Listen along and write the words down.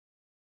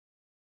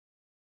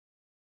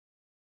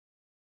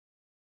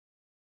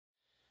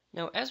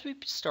Now, as we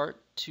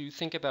start to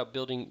think about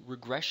building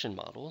regression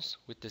models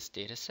with this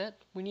data set,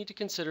 we need to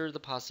consider the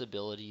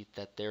possibility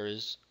that there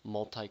is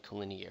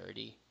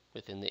multicollinearity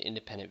within the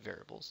independent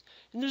variables.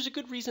 And there's a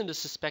good reason to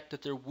suspect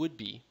that there would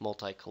be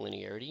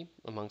multicollinearity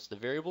amongst the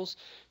variables,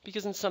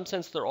 because in some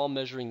sense they're all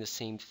measuring the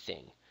same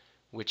thing,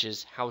 which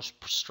is how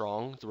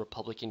strong the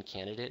Republican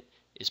candidate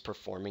is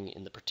performing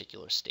in the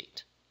particular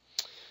state.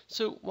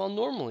 So while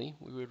normally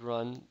we would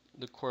run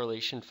the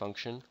correlation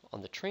function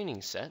on the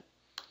training set,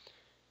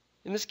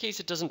 in this case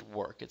it doesn't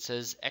work. It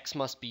says x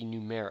must be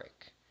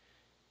numeric.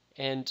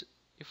 And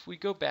if we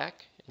go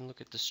back and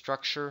look at the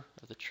structure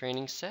of the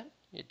training set,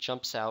 it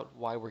jumps out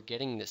why we're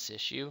getting this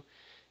issue.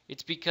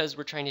 It's because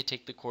we're trying to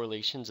take the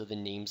correlations of the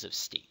names of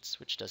states,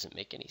 which doesn't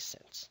make any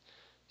sense.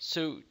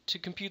 So to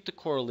compute the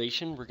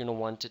correlation, we're going to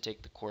want to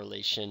take the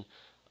correlation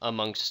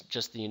amongst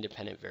just the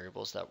independent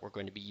variables that we're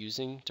going to be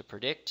using to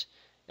predict,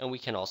 and we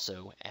can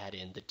also add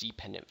in the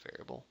dependent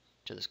variable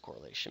to this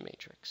correlation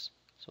matrix.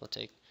 So we'll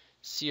take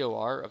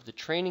COR of the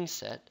training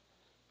set,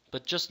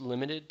 but just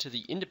limited to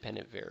the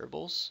independent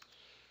variables,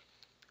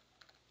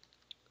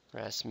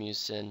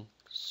 Rasmussen,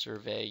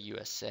 Survey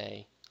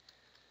USA,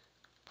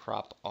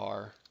 prop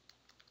R,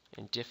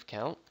 and diff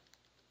count,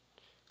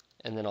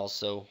 and then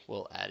also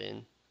we'll add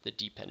in the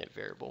dependent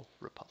variable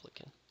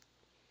Republican.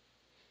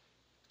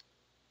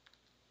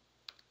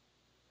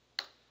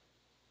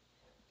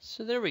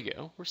 So there we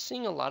go. We're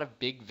seeing a lot of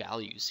big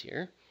values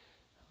here.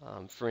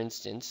 For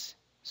instance,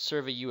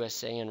 Survey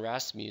USA and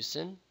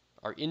Rasmussen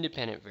are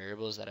independent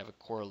variables that have a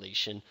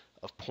correlation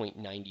of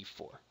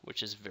 0.94,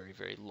 which is very,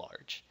 very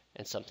large,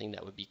 and something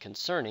that would be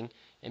concerning.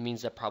 It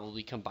means that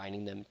probably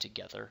combining them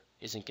together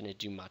isn't going to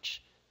do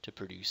much to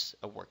produce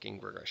a working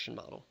regression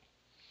model.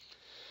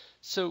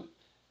 So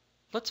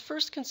let's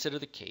first consider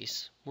the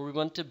case where we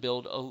want to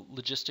build a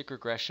logistic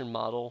regression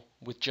model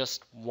with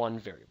just one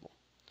variable.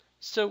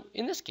 So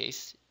in this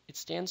case, it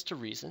stands to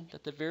reason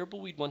that the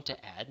variable we'd want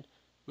to add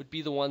would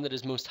be the one that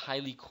is most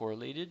highly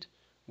correlated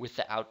with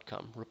the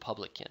outcome,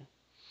 Republican.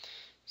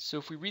 So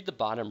if we read the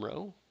bottom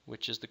row,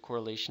 which is the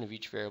correlation of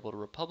each variable to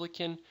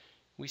Republican,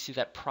 we see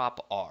that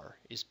prop R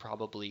is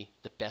probably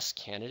the best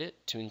candidate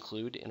to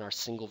include in our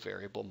single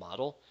variable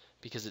model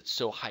because it's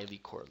so highly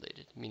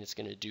correlated. I mean, it's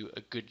going to do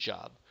a good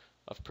job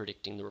of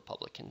predicting the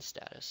Republican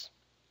status.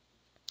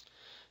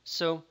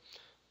 So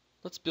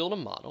let's build a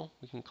model.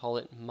 We can call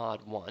it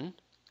mod1.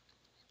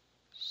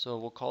 So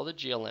we'll call the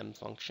GLM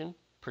function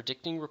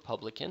predicting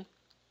Republican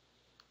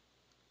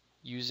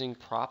using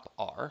prop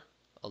R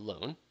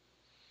alone.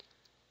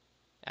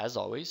 As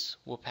always,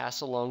 we'll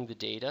pass along the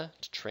data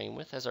to train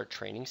with as our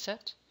training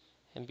set,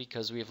 and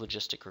because we have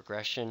logistic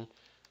regression,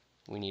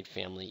 we need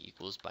family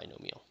equals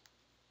binomial.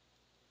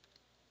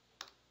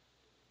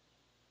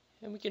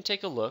 And we can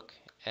take a look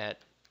at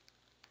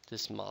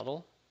this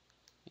model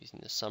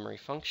using the summary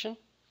function,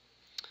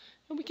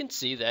 and we can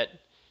see that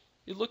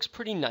it looks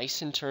pretty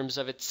nice in terms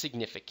of its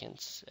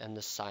significance and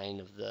the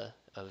sign of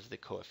the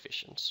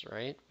coefficients,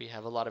 right? We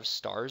have a lot of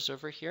stars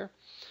over here.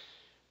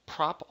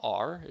 Prop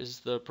R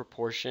is the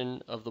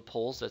proportion of the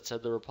polls that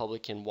said the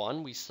Republican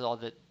won. We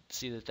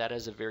see that that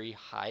has a very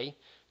high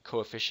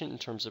coefficient in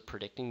terms of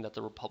predicting that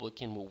the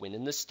Republican will win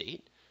in the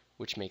state,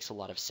 which makes a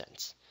lot of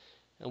sense.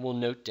 And we'll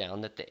note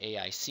down that the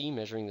AIC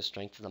measuring the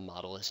strength of the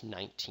model is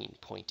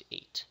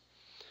 19.8.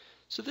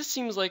 So this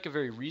seems like a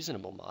very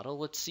reasonable model.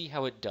 Let's see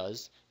how it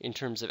does in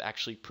terms of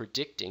actually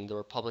predicting the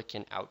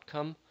Republican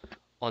outcome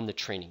on the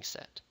training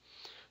set.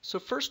 So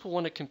first we'll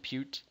want to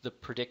compute the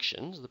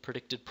predictions, the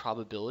predicted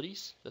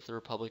probabilities that the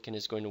Republican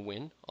is going to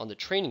win on the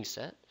training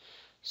set.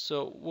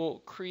 So we'll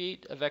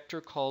create a vector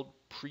called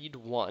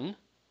pred1,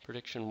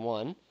 prediction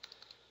 1,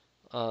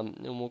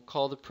 and we'll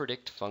call the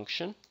predict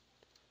function.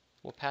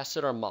 We'll pass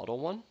it our model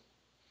 1,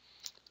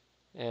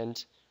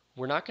 and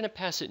we're not going to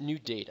pass it new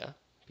data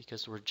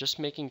because we're just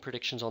making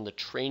predictions on the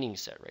training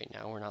set right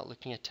now. We're not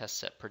looking at test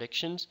set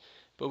predictions,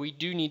 but we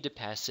do need to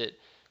pass it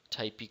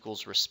type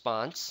equals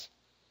response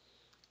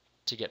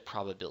to get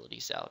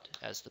probabilities out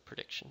as the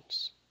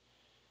predictions.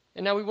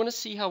 And now we want to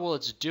see how well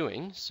it's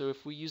doing. So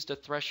if we used a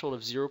threshold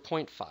of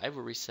 0.5,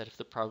 where we said if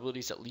the probability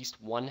is at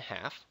least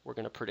 1/2, we're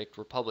going to predict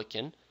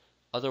Republican.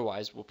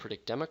 Otherwise, we'll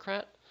predict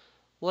Democrat.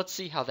 Let's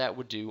see how that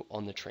would do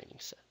on the training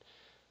set.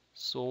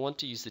 So we'll want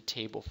to use the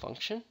table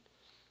function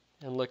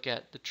and look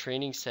at the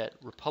training set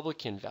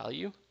Republican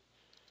value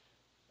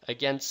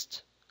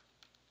against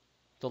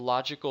the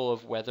logical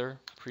of whether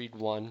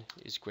pred1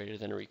 is greater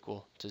than or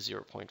equal to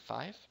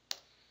 0.5.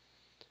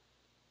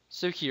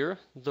 So here,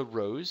 the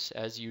rows,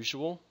 as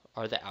usual,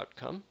 are the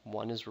outcome.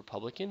 1 is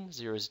Republican,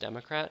 0 is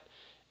Democrat,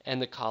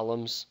 and the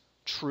columns,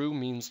 true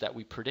means that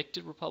we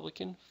predicted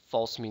Republican,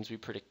 false means we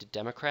predicted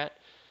Democrat.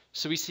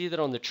 So we see that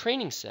on the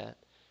training set,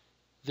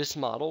 this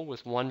model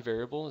with one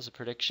variable as a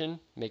prediction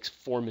makes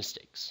 4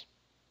 mistakes,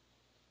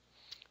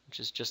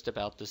 which is just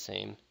about the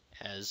same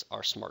as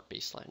our smart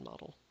baseline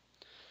model.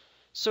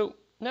 So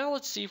now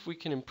let's see if we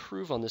can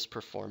improve on this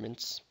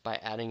performance by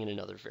adding in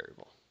another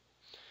variable.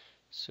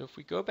 So if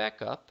we go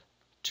back up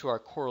to our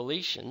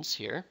correlations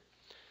here,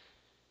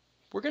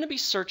 we're going to be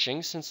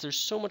searching, since there's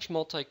so much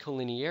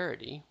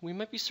multicollinearity, we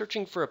might be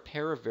searching for a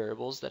pair of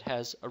variables that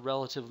has a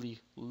relatively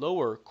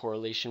lower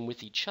correlation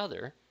with each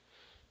other,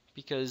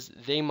 because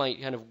they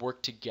might kind of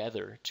work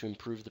together to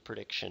improve the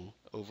prediction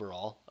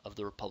overall of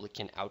the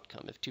Republican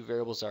outcome. If two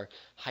variables are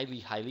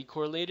highly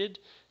correlated,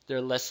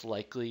 they're less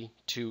likely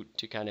to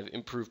kind of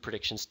improve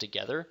predictions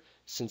together,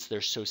 since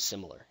they're so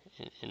similar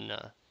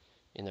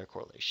in their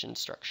correlation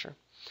structure.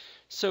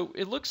 So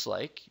it looks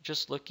like,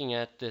 just looking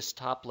at this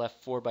top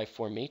left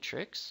 4x4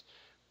 matrix,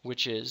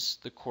 which is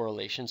the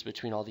correlations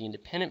between all the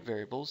independent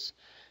variables,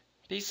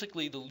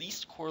 basically the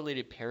least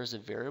correlated pairs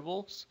of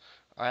variables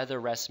are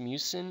either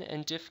Rasmussen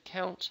and diff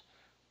count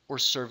or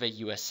Survey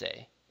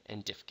USA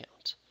and diff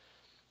count.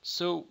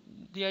 So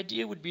the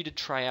idea would be to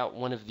try out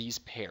one of these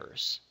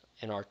pairs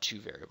in our two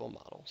variable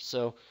model.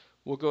 So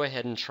we'll go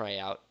ahead and try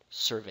out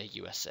Survey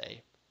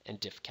USA and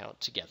diff count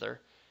together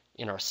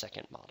in our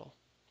second model.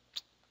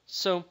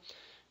 So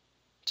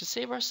to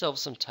save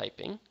ourselves some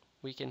typing,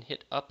 we can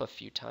hit up a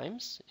few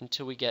times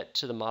until we get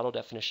to the model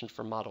definition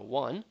for model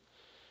 1,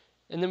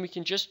 and then we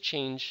can just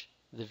change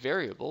the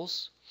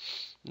variables.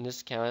 In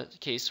this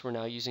case, we're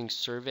now using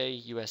Survey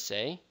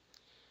USA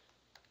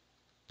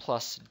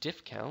plus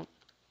diff count.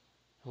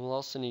 And we'll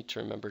also need to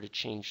remember to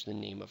change the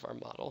name of our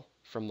model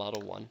from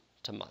model 1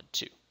 to mod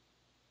 2.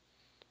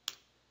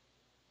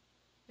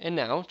 And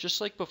now,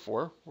 just like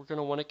before, we're going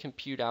to want to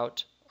compute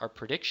out our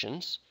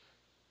predictions.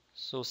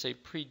 So we'll say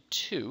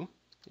pred2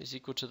 is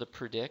equal to the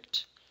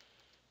predict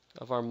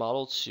of our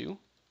model 2,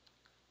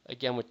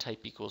 again with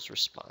type equals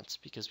response,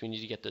 because we need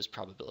to get those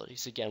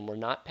probabilities. Again, we're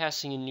not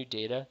passing in new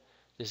data.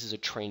 This is a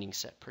training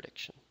set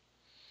prediction.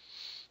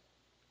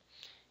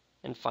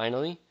 And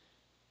finally,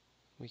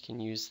 we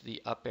can use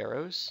the up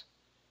arrows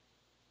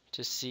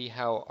to see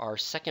how our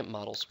second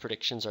model's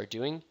predictions are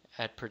doing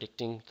at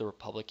predicting the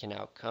Republican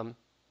outcome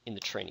in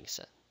the training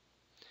set.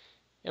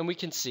 And we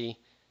can see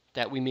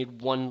that we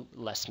made one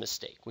less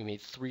mistake. We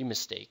made 3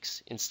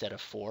 mistakes instead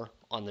of 4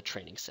 on the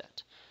training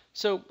set.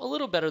 So a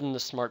little better than the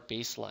smart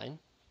baseline,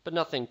 but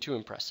nothing too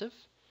impressive.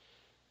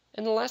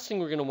 And the last thing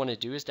we're going to want to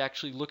do is to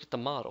actually look at the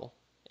model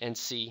and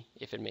see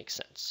if it makes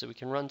sense. So we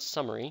can run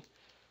summary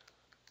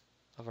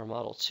of our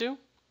model 2,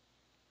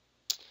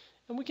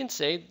 and we can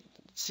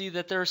see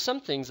that there are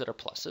some things that are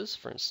pluses.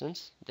 For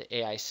instance, the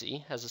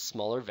AIC has a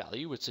smaller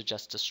value, which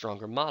suggests a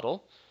stronger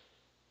model.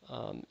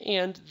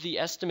 And the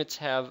estimates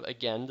have,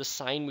 again, the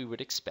sign we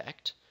would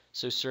expect.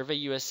 So Survey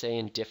USA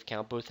and diff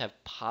count both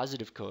have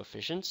positive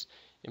coefficients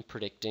in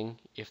predicting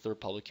if the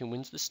Republican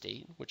wins the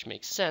state, which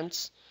makes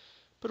sense.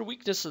 But a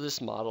weakness of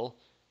this model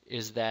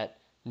is that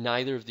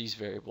neither of these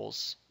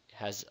variables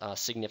has a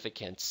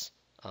significance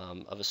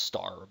of a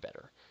star or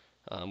better,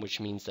 which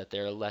means that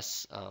they're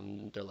less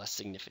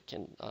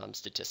significant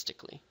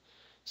statistically.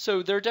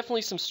 So there are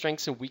definitely some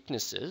strengths and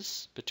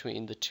weaknesses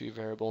between the 2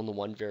 variable and the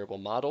 1 variable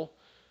model.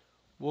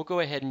 We'll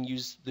go ahead and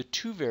use the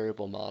 2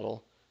 variable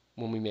model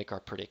when we make our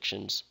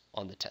predictions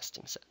on the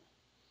testing set.